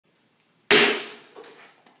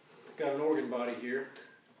got an organ body here,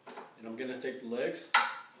 and I'm going to take the legs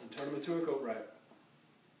and turn them into a coat rack.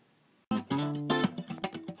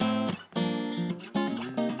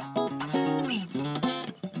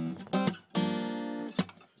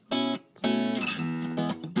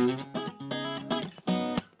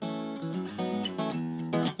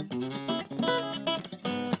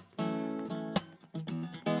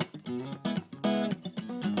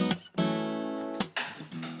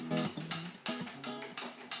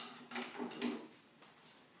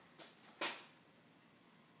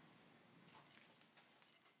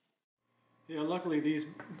 Yeah, luckily these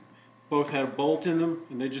both had a bolt in them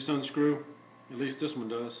and they just unscrew. At least this one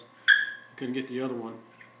does. I couldn't get the other one.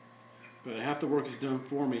 But half the work is done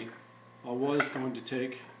for me. I was going to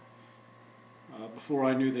take, before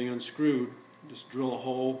I knew they unscrewed, just drill a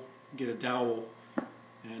hole, get a dowel,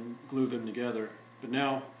 and glue them together. But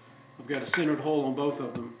now I've got a centered hole on both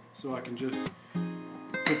of them, so I can just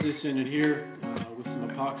put this in here with some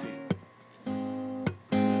epoxy.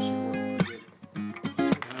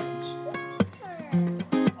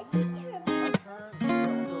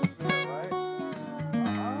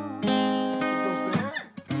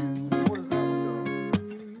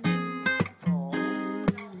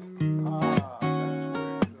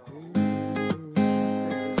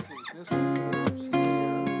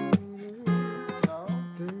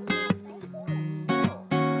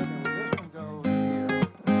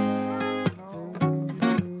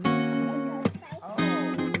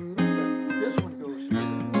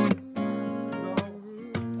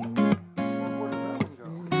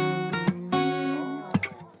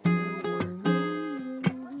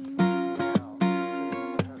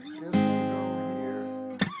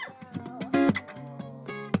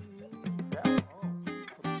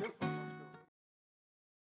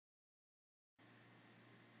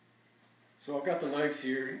 So I've got the legs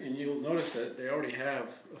here, and you'll notice that they already have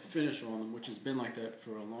a finish on them, which has been like that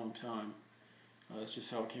for a long time. That's just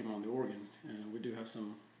how it came on the organ, and we do have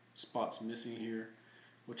some spots missing here,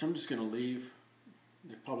 which I'm just going to leave.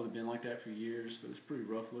 They've probably been like that for years, but it's pretty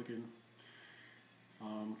rough looking.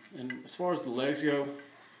 And as far as the legs go,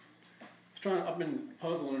 I've been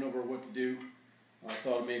puzzling over what to do. I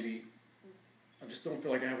thought maybe, I just don't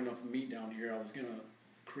feel like I have enough meat down here. I was going to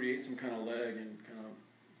create some kind of leg and kind of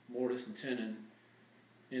mortise and tenon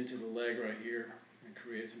into the leg right here and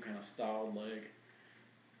create some kind of styled leg,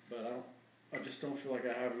 but I just don't feel like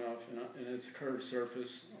I have enough, and it's a curved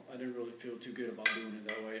surface. I didn't really feel too good about doing it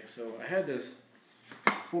that way, so I had this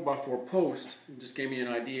 4x4 post. It just gave me an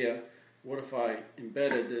idea. What if I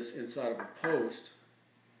embedded this inside of a post?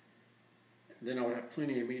 Then I would have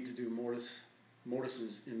plenty of meat to do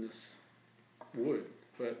mortises in this wood,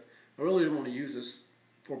 but I really didn't want to use this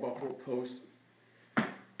 4x4 post.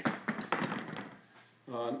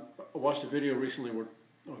 I watched a video recently with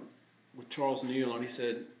Charles Neal, and he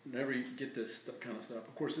said, whenever you get this kind of stuff,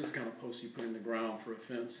 of course this is kind of post you put in the ground for a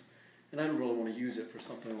fence, and I didn't really want to use it for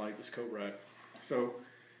something like this coat rack. So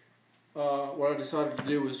what I decided to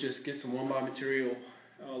do was just get some 1x material,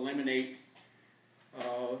 laminate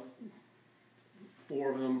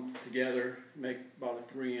 4 of them together, make about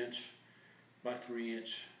a 3" by 3"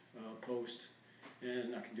 post,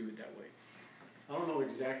 and I can do it that way. I don't know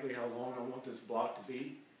exactly how long I want this block to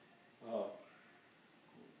be.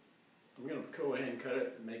 I'm going to go ahead and cut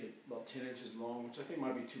it and make it about 10 inches long, which I think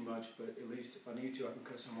might be too much, but at least if I need to, I can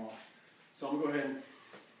cut some off. So I'm going to go ahead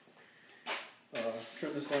and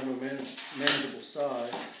trim this down to a manageable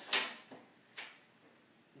size.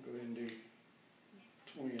 I'll go ahead and do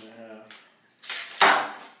 20½.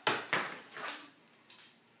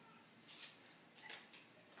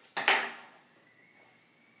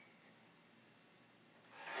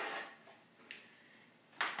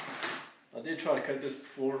 I did try to cut this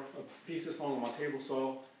before, a piece this long on my table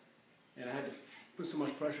saw, and I had to put so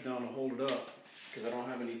much pressure down to hold it up because I don't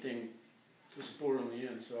have anything to support it on the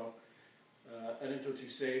end, so I didn't feel too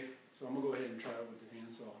safe, so I'm going to go ahead and try it with the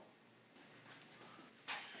hand saw.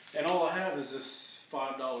 And all I have is this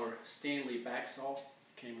 $5 Stanley back saw.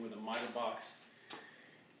 Came with a miter box,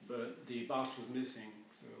 but the box was missing,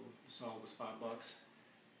 so the saw was $5.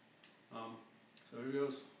 So here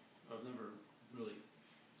goes. I've never really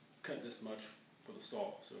cut this much for the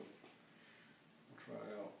saw, so we'll try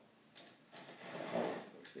it out.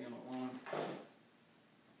 Stay on the line.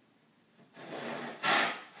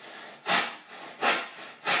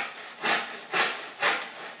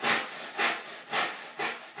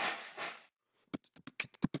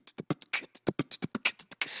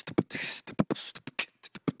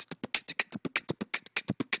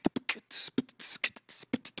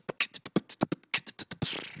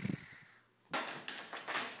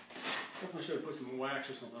 Definitely should have put some wax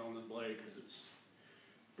or something on this blade because it's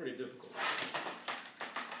pretty difficult.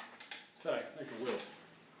 In fact, I think I will.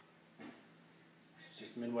 It's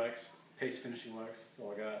just min-wax, paste finishing wax, that's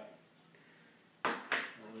all I got. I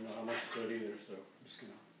don't really know how much to put either, so I'm just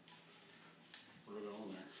going to rub it on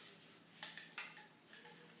there.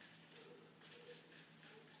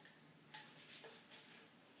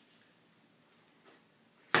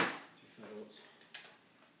 See if that helps.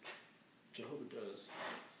 Which I hope it does.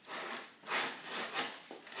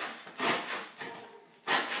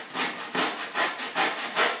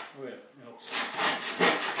 Oh yeah, it helps.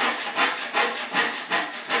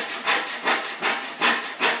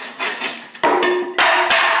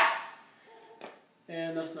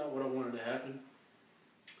 And that's not what I wanted to happen.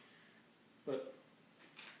 But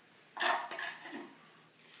at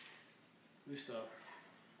least it's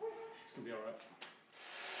gonna be all right.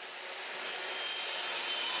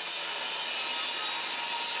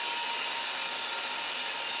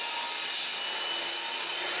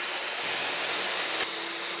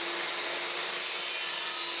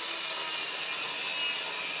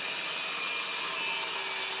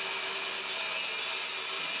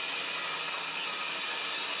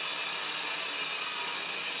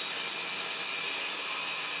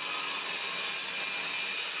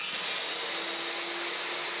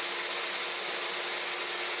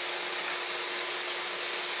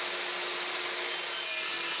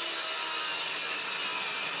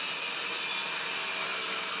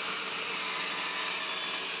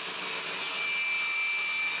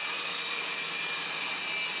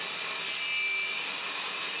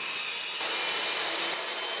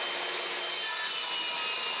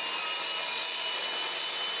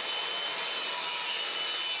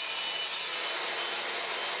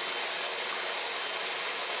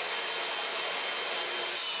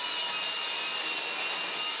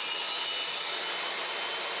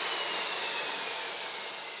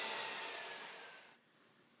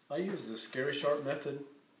 I use the scary sharp method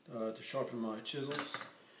to sharpen my chisels,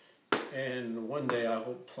 and one day I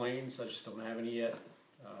hope planes. I just don't have any yet.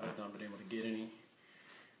 I've not been able to get any.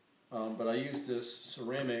 But I use this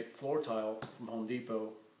ceramic floor tile from Home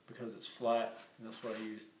Depot because it's flat, and that's what I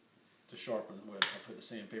use to sharpen with. I put the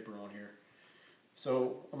sandpaper on here.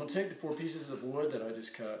 So I'm going to take the 4 pieces of wood that I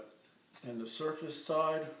just cut, and the surface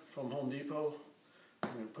side from Home Depot,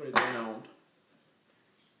 I'm going to put it down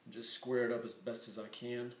and just square it up as best as I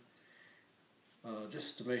can,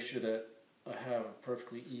 just to make sure that I have a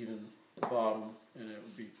perfectly even bottom and it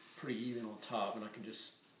would be pretty even on top, and I can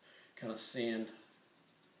just kind of sand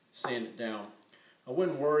it down. I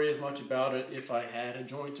wouldn't worry as much about it if I had a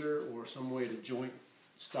jointer or some way to joint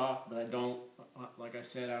stock, but I don't. Like I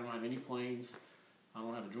said, I don't have any planes. I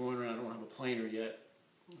don't have a jointer, and I don't have a planer yet.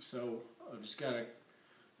 So I've just got to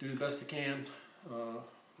do the best I can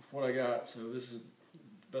with what I got. So this is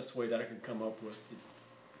the best way that I can come up with.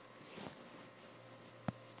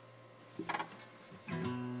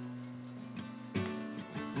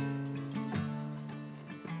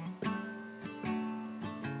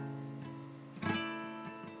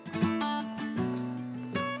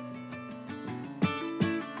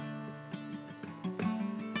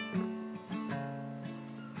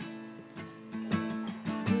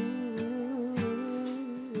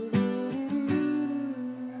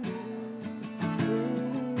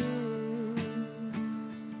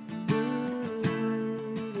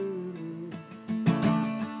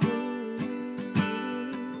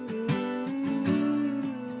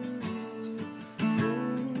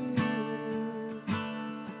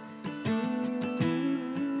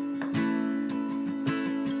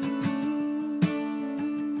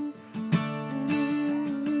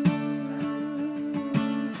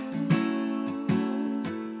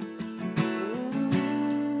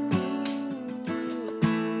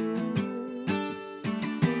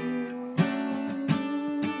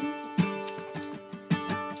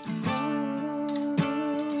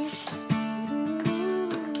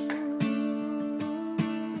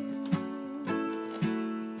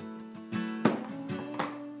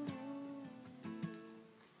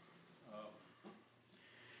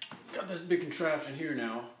 Got this big contraption here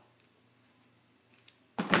now,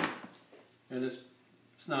 and it's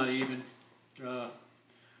not even. I'm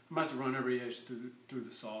about to run every edge through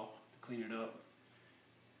the saw to clean it up.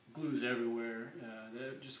 Glue's everywhere.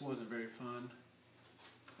 That just wasn't very fun.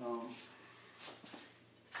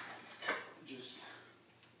 Just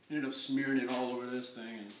ended up smearing it all over this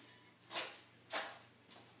thing,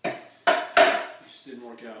 and it just didn't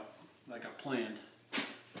work out like I planned.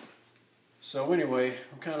 So anyway,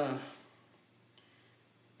 I'm kind of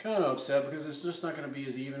upset because it's just not going to be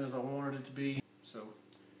as even as I wanted it to be. So,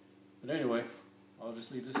 but anyway, I'll I'll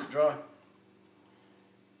just leave this to dry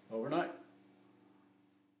overnight.